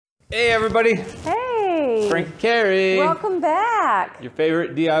Hey everybody! Hey! Frank and Carrie! Welcome back! Your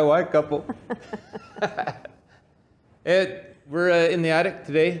favorite DIY couple. We're in the attic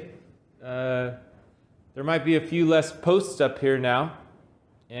today. There might be a few less posts up here now,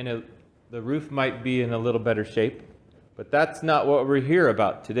 and the roof might be in a little better shape. But that's not what we're here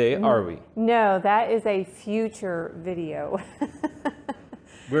about today, are we? No, that is a future video.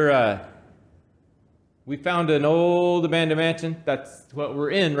 We found an old abandoned mansion. That's what we're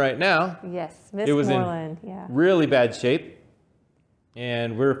in right now. Yes, It was Mooreland, in yeah. really bad shape,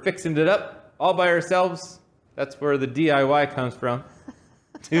 and we're fixing it up all by ourselves. That's where the DIY comes from.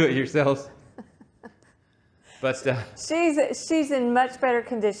 Do it yourselves. But she's in much better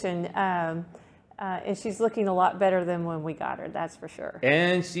condition, and she's looking a lot better than when we got her. That's for sure.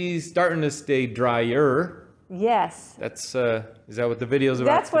 And she's starting to stay drier. Yes. That's is that what the video's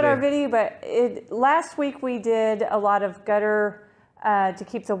about? That's what today? our video. But last week we did a lot of gutter to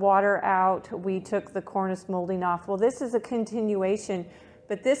keep the water out. We took the cornice molding off. Well, this is a continuation,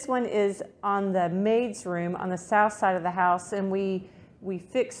 but this one is on the maid's room on the south side of the house, and we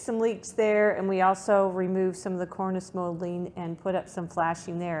fixed some leaks there, and we also removed some of the cornice molding and put up some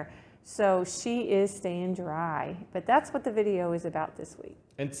flashing there. So she is staying dry, but that's what the video is about this week.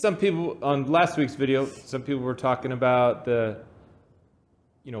 And some people on last week's video, some people were talking about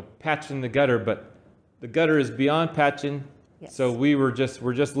patching the gutter, but the gutter is beyond patching. Yes. So we're just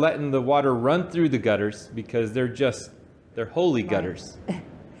letting the water run through the gutters because they're holy gutters. Yeah.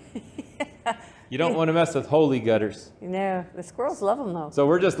 You don't want to mess with holy gutters. No, the squirrels love them though. So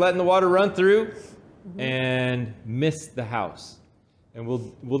we're just letting the water run through and mist the house. And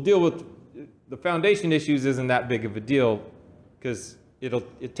we'll deal with the foundation issues. Isn't that big of a deal because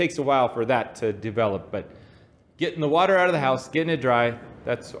it takes a while for that to develop. But getting the water out of the house, getting it dry,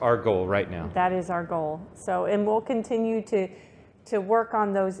 that's our goal right now. That is our goal. So, and we'll continue to work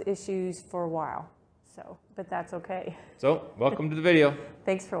on those issues for a while. So, but that's okay. So, welcome to the video.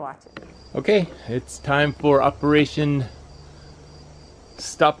 Thanks for watching. Okay, it's time for Operation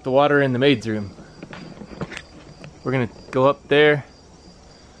Stop the Water in the maid's room. We're gonna go up there,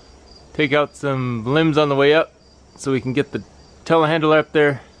 take out some limbs on the way up so we can get the telehandler up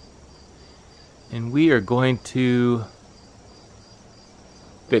there, and we are going to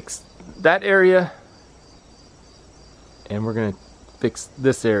fix that area, and we're going to fix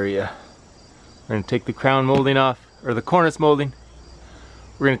this area. We're going to take the crown molding off, or the cornice molding.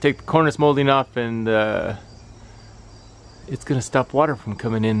 We're going to take the cornice molding off, and it's going to stop water from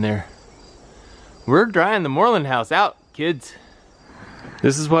coming in there. We're drying the Mooreland house out, kids.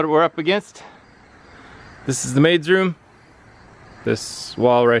 This is what we're up against. This is the maid's room. This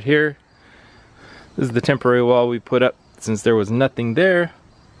wall right here. This is the temporary wall we put up since there was nothing there.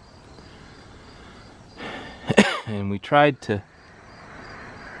 And we tried to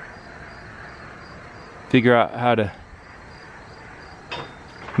figure out how to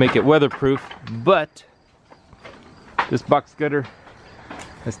make it weatherproof, but this box gutter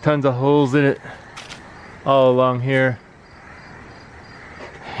has tons of holes in it all along here,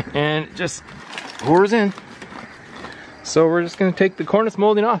 and it just pours in. So we're just going to take the cornice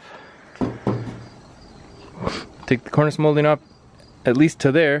molding off. Take the cornice molding off at least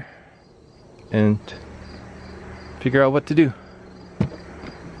to there and figure out what to do.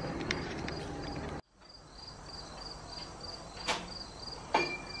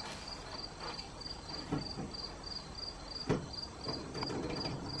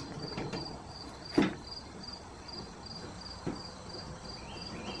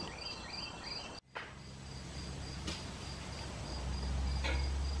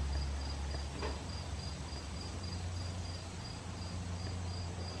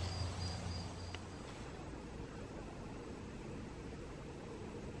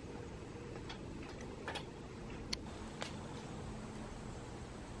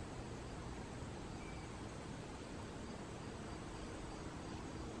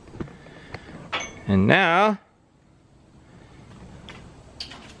 And now,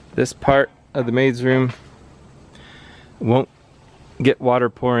 this part of the maid's room won't get water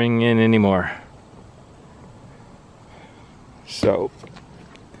pouring in anymore. So,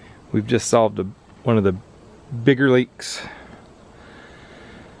 we've just solved one of the bigger leaks.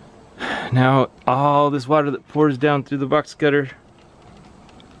 Now, all this water that pours down through the box gutter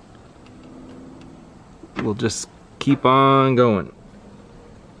will just keep on going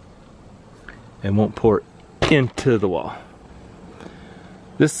and won't pour into the wall.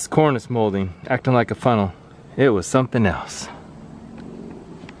 This cornice molding, acting like a funnel, it was something else.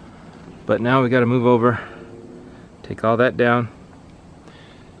 But now we got to move over, take all that down,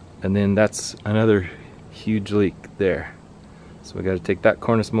 and then that's another huge leak there. So we got to take that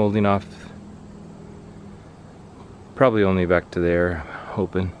cornice molding off. Probably only back to there,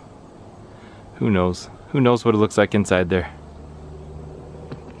 hoping. Who knows? Who knows what it looks like inside there?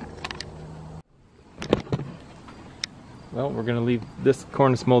 Well, we're gonna leave this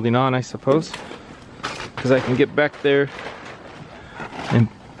cornice molding on, I suppose, because I can get back there and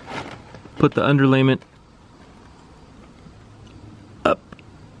put the underlayment up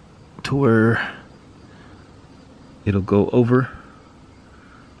to where it'll go over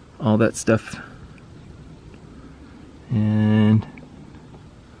all that stuff. And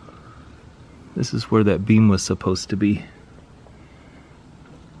this is where that beam was supposed to be.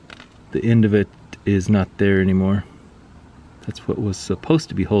 The end of it is not there anymore. That's what was supposed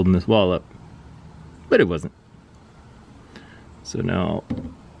to be holding this wall up, but it wasn't. So now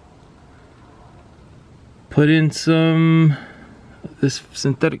put in some of this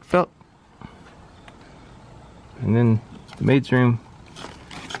synthetic felt, and then the maid's room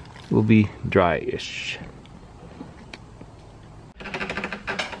will be dry-ish.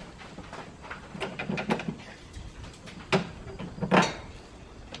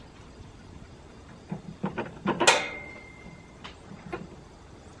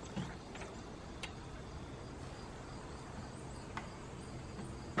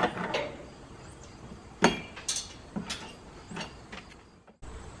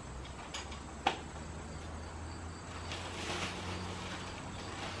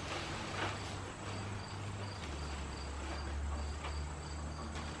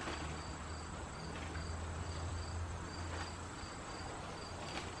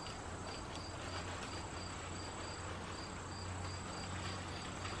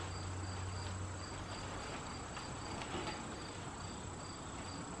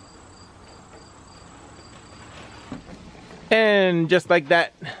 And just like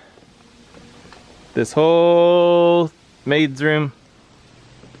that, this whole maid's room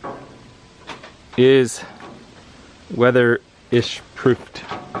is weather-ish proofed.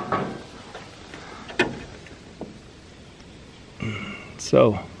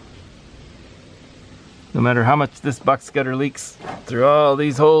 So, no matter how much this box gutter leaks through all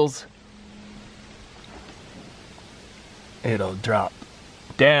these holes, it'll drop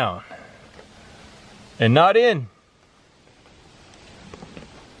down and not in.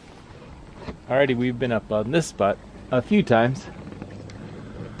 Alrighty, we've been up on this spot a few times.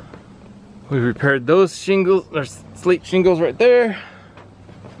 We've repaired those shingles, or slate shingles right there.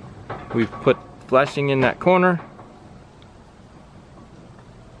 We've put flashing in that corner.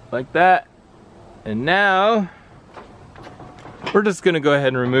 Like that. And now, we're just gonna go ahead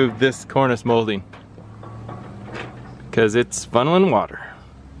and remove this cornice molding, because it's funneling water.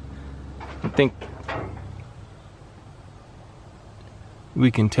 I think we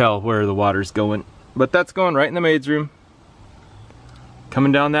can tell where the water's going, but that's going right in the maid's room,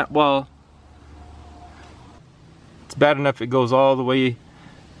 coming down that wall. It's bad enough it goes all the way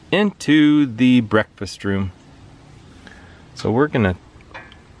into the breakfast room. So we're gonna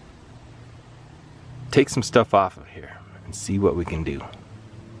take some stuff off of here and see what we can do.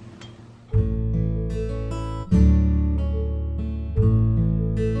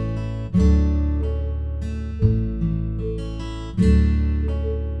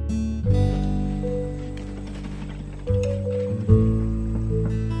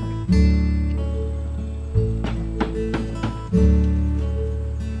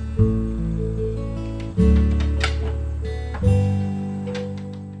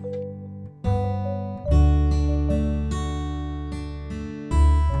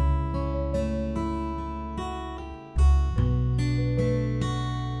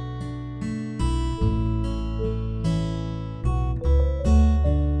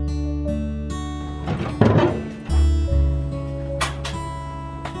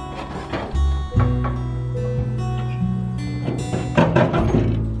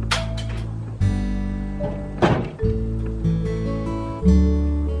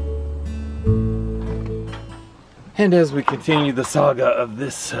 And as we continue the saga of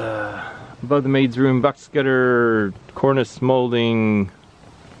this above the maid's room box gutter cornice molding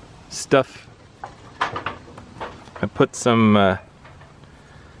stuff, I put some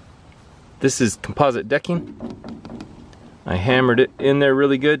this is composite decking. I hammered it in there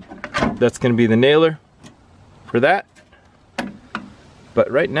really good. That's going to be the nailer for that.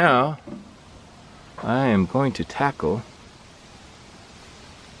 But right now I am going to tackle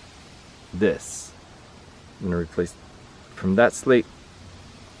this. I'm going to replace from that slate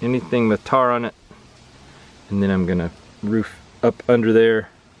anything with tar on it, and then I'm going to roof up under there,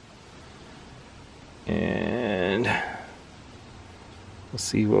 and we'll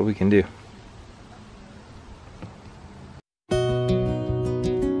see what we can do.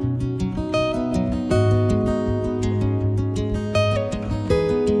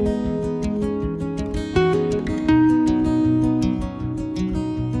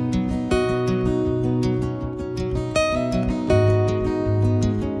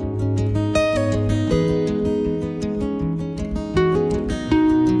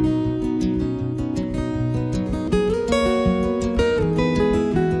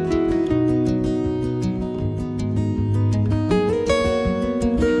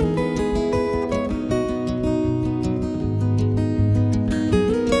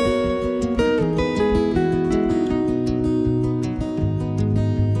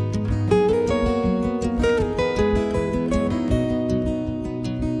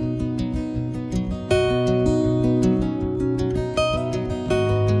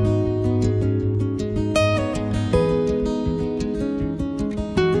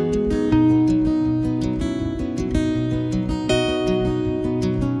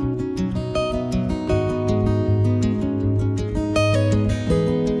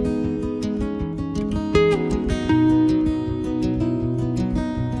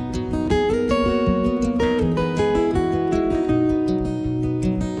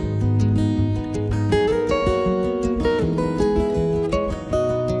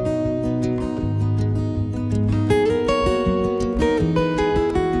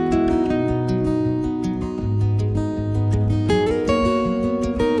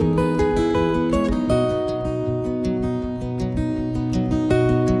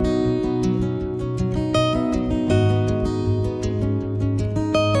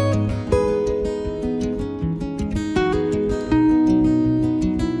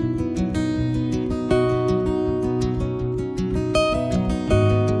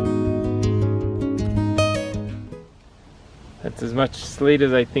 That's as much slate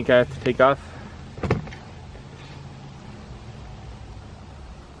as I think I have to take off.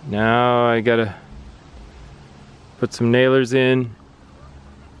 Now I gotta put some nailers in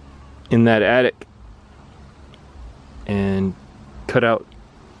that attic and cut out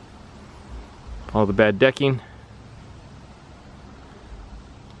all the bad decking.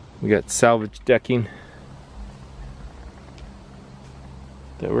 We got salvage decking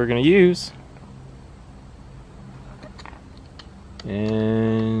that we're gonna use,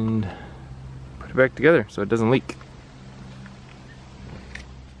 and put it back together so it doesn't leak.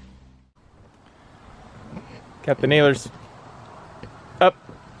 Got the nailers up.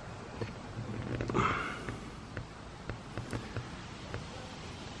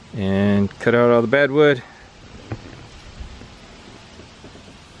 And cut out all the bad wood.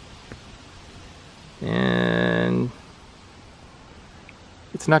 And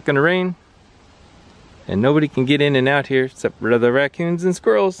it's not gonna rain. And nobody can get in and out here except for the raccoons and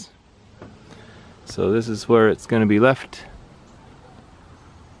squirrels. So this is where it's gonna be left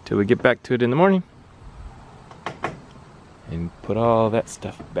till we get back to it in the morning. And put all that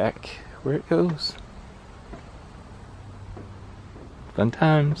stuff back where it goes. Fun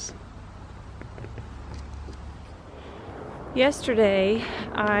times. Yesterday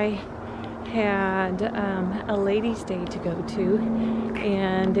I had a ladies' day to go to,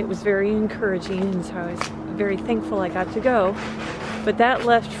 and it was very encouraging, and so I was very thankful I got to go. But that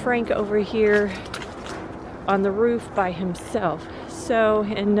left Frank over here on the roof by himself, so,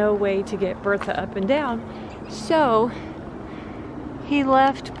 and no way to get Bertha up and down. So he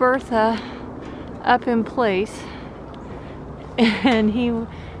left Bertha up in place and he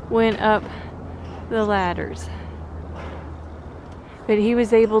went up the ladders. But he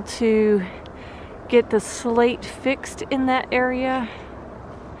was able to get the slate fixed in that area.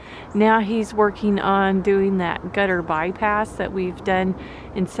 Now he's working on doing that gutter bypass that we've done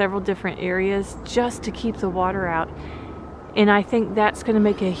in several different areas just to keep the water out. And I think that's going to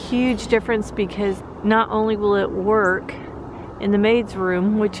make a huge difference, because not only will it work in the maid's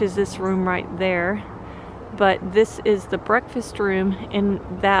room, which is this room right there, but this is the breakfast room, and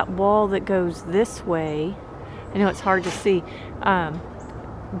that wall that goes this way, I know it's hard to see,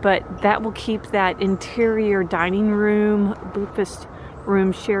 but that will keep that interior dining room, breakfast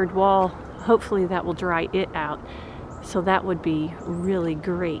room shared wall, hopefully that will dry it out. So that would be really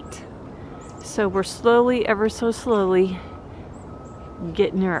great. So we're slowly, ever so slowly,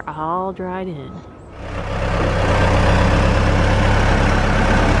 getting her all dried in.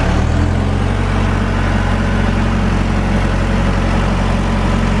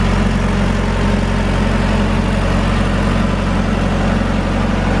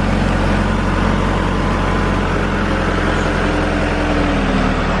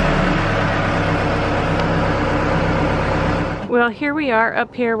 Well, here we are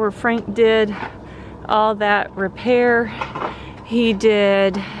up here where Frank did all that repair. He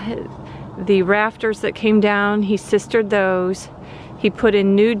did the rafters that came down. He sistered those. He put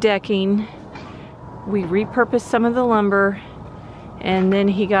in new decking. We repurposed some of the lumber, and then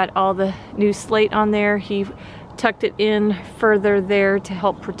he got all the new slate on there. He tucked it in further there to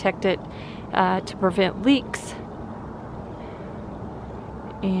help protect it, to prevent leaks.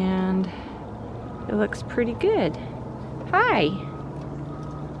 And it looks pretty good. Hi.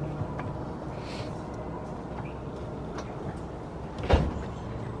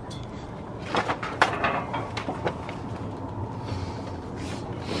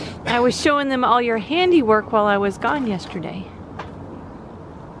 I was showing them all your handiwork while I was gone yesterday.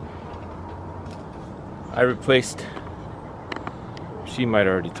 I replaced, she might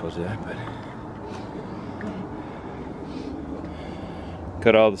have already told you that, but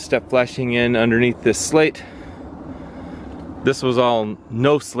got all the step flashing in underneath this slate. This was all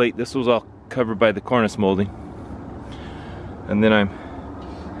no slate, this was all covered by the cornice molding. And then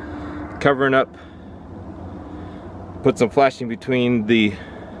I'm covering up, put some flashing between the,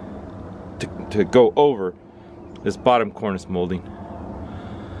 to go over this bottom cornice molding.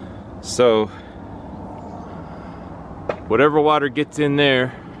 So whatever water gets in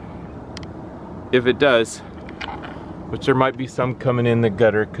there, if it does, which there might be some coming in the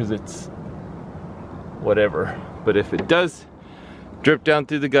gutter because it's whatever, but if it does drip down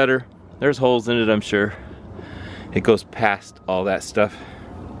through the gutter, there's holes in it, I'm sure. It goes past all that stuff.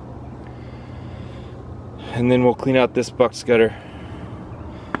 And then we'll clean out this box gutter.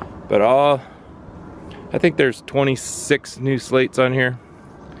 But I think there's 26 new slates on here.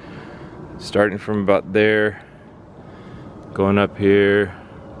 Starting from about there, going up here.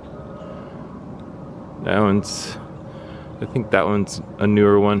 That one's, I think that one's a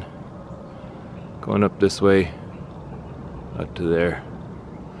newer one. Going up this way. up to there.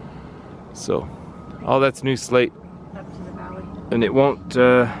 So all that's new slate, Up to the valley. and it won't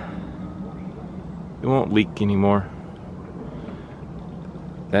leak anymore.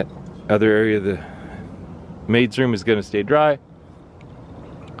 That other area of the maid's room is going to stay dry.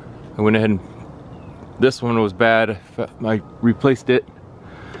 I went ahead and this one was bad. I replaced it,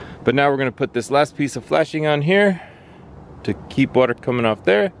 but now we're going to put this last piece of flashing on here to keep water coming off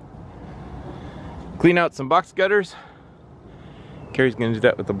there. Clean out some box gutters. Carrie's going to do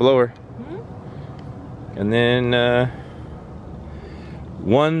that with the blower. And then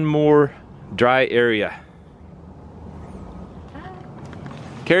one more dry area.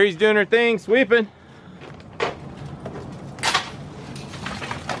 Carrie's doing her thing, sweeping.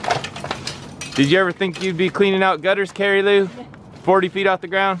 Did you ever think you'd be cleaning out gutters, Carrie Lou? 40 feet off the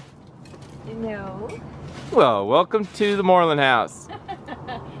ground? No. Well, welcome to the Mooreland House.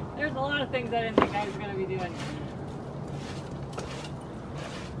 There's a lot of things I didn't think I was going to be doing.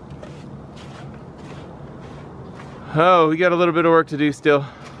 Oh, we got a little bit of work to do still.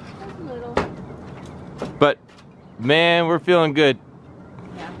 Just a little. But, man, we're feeling good.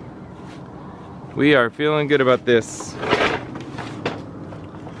 Yeah. We are feeling good about this.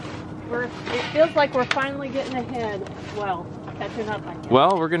 It feels like we're finally getting ahead. Well, catching up, I guess.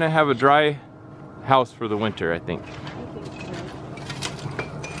 Well, we're going to have a dry house for the winter, I think. I think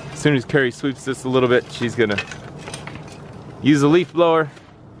so. As soon as Carrie sweeps this a little bit, she's going to use a leaf blower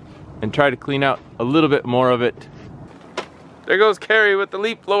and try to clean out a little bit more of it. There goes Carrie with the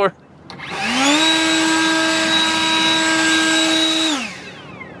leaf blower.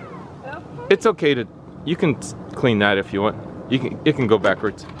 It's okay to, you can clean that if you want. It can go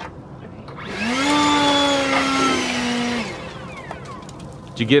backwards.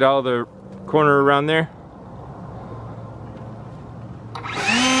 Did you get all the corner around there?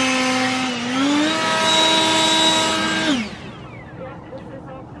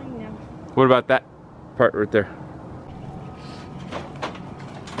 What about that part right there?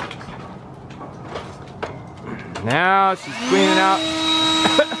 Now she's cleaning out.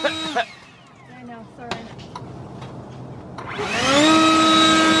 I know, sorry.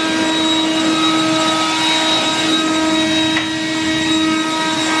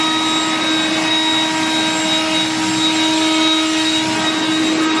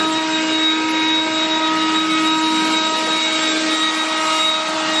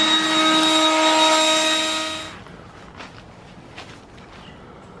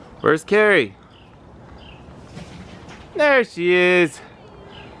 Where's Carrie? There she is,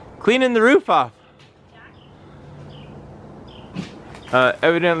 cleaning the roof off.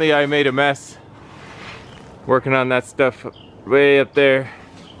 Evidently I made a mess working on that stuff way up there,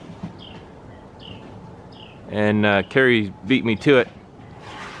 and Carrie beat me to it.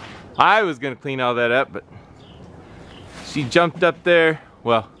 I was gonna clean all that up, but she jumped up there.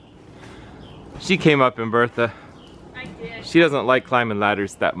 Well, she came up in Bertha. I did. She doesn't like climbing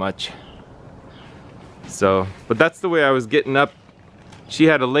ladders that much. So, but that's the way I was getting up. She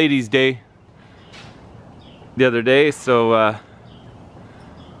had a ladies' day the other day, so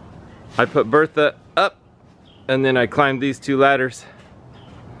I put Bertha up, and then I climbed these two ladders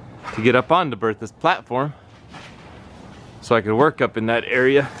to get up onto Bertha's platform so I could work up in that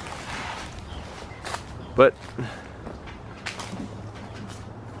area. But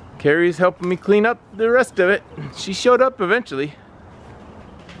Carrie's helping me clean up the rest of it. She showed up eventually.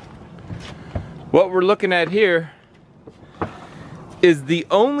 What we're looking at here is the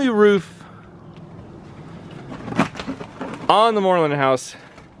only roof on the Mooreland House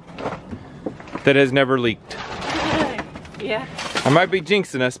that has never leaked. Yeah. I might be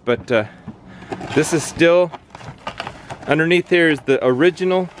jinxing us, but this is still, underneath here is the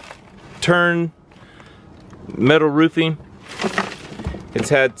original turn metal roofing. It's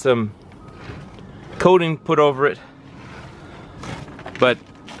had some coating put over it, but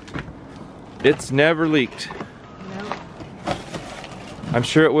it's never leaked. No. I'm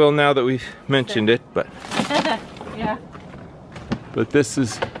sure it will now that we've mentioned it, but Yeah. but this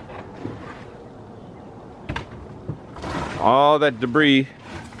is all that debris.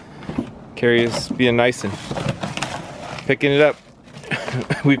 Carrie is being nice and picking it up.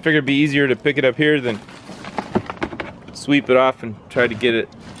 We figured it'd be easier to pick it up here than sweep it off and try to get it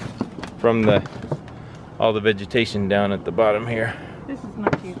from all the vegetation down at the bottom here. This is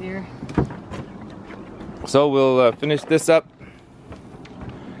much easier. So we'll finish this up,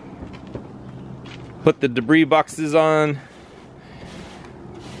 put the debris boxes on.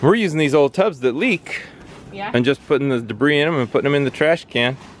 We're using these old tubs that leak, Yeah. and just putting the debris in them and putting them in the trash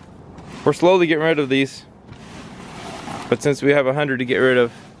can. We're slowly getting rid of these, but since we have 100 to get rid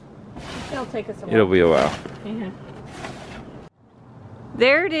of, It'll take us a while. it'll be a while. Yeah.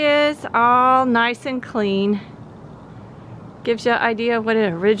 There it is, all nice and clean. Gives you an idea of what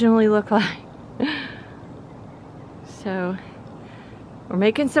it originally looked like. So, we're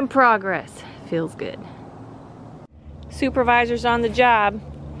making some progress. Feels good. Supervisor's on the job,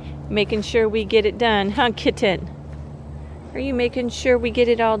 making sure we get it done. Huh, kitten? Are you making sure we get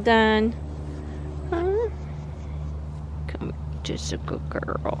it all done? Huh? Come, just a good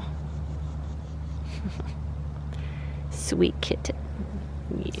girl. Sweet kitten.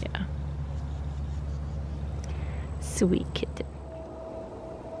 Yeah. Sweet kitten.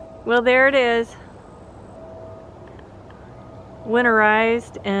 Well, there it is.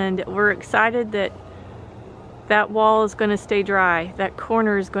 Winterized, and we're excited that that wall is going to stay dry. That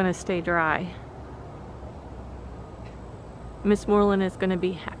corner is going to stay dry. Miss Mooreland is going to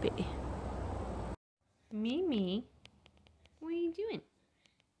be happy. Mimi, what are you doing?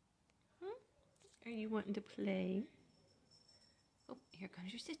 Huh? Are you wanting to play? Oh, here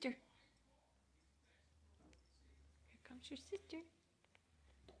comes your sister. Here comes your sister.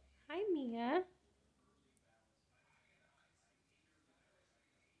 Hi, Mia.